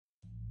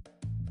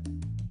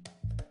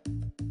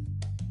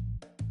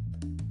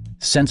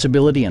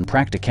Sensibility and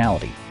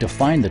practicality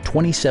define the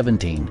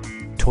 2017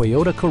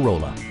 Toyota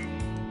Corolla.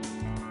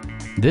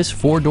 This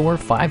four-door,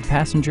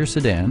 five-passenger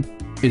sedan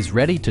is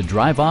ready to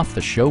drive off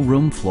the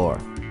showroom floor.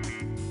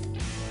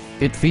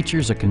 It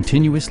features a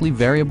continuously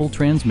variable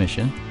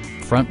transmission,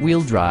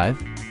 front-wheel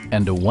drive,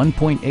 and a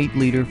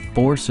 1.8-liter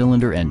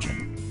four-cylinder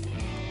engine.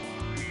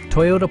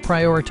 Toyota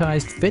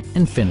prioritized fit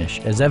and finish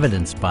as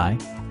evidenced by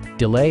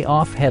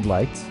delay-off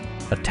headlights,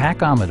 a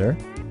tachometer,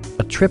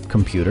 a trip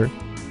computer,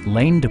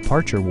 lane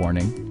departure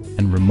warning,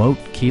 and remote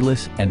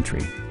keyless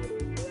entry.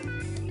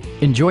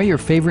 Enjoy your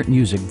favorite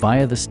music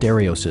via the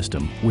stereo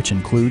system, which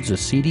includes a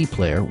CD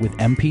player with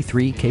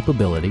MP3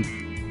 capability,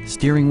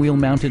 steering wheel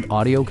mounted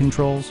audio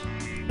controls,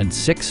 and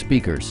 6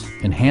 speakers,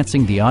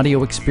 enhancing the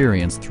audio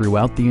experience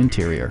throughout the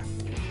interior.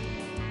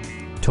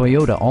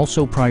 Toyota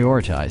also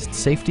prioritized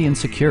safety and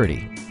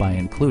security by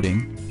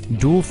including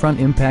dual front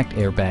impact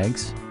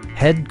airbags,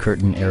 head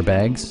curtain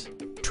airbags,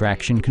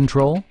 traction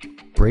control,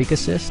 brake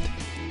assist,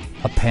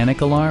 a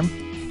panic alarm,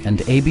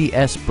 and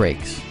ABS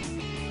brakes.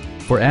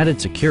 For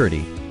added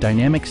security,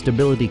 dynamic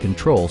stability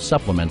control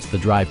supplements the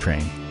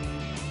drivetrain.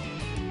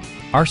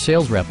 Our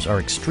sales reps are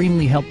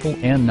extremely helpful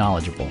and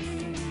knowledgeable.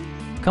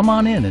 Come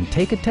on in and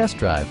take a test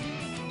drive.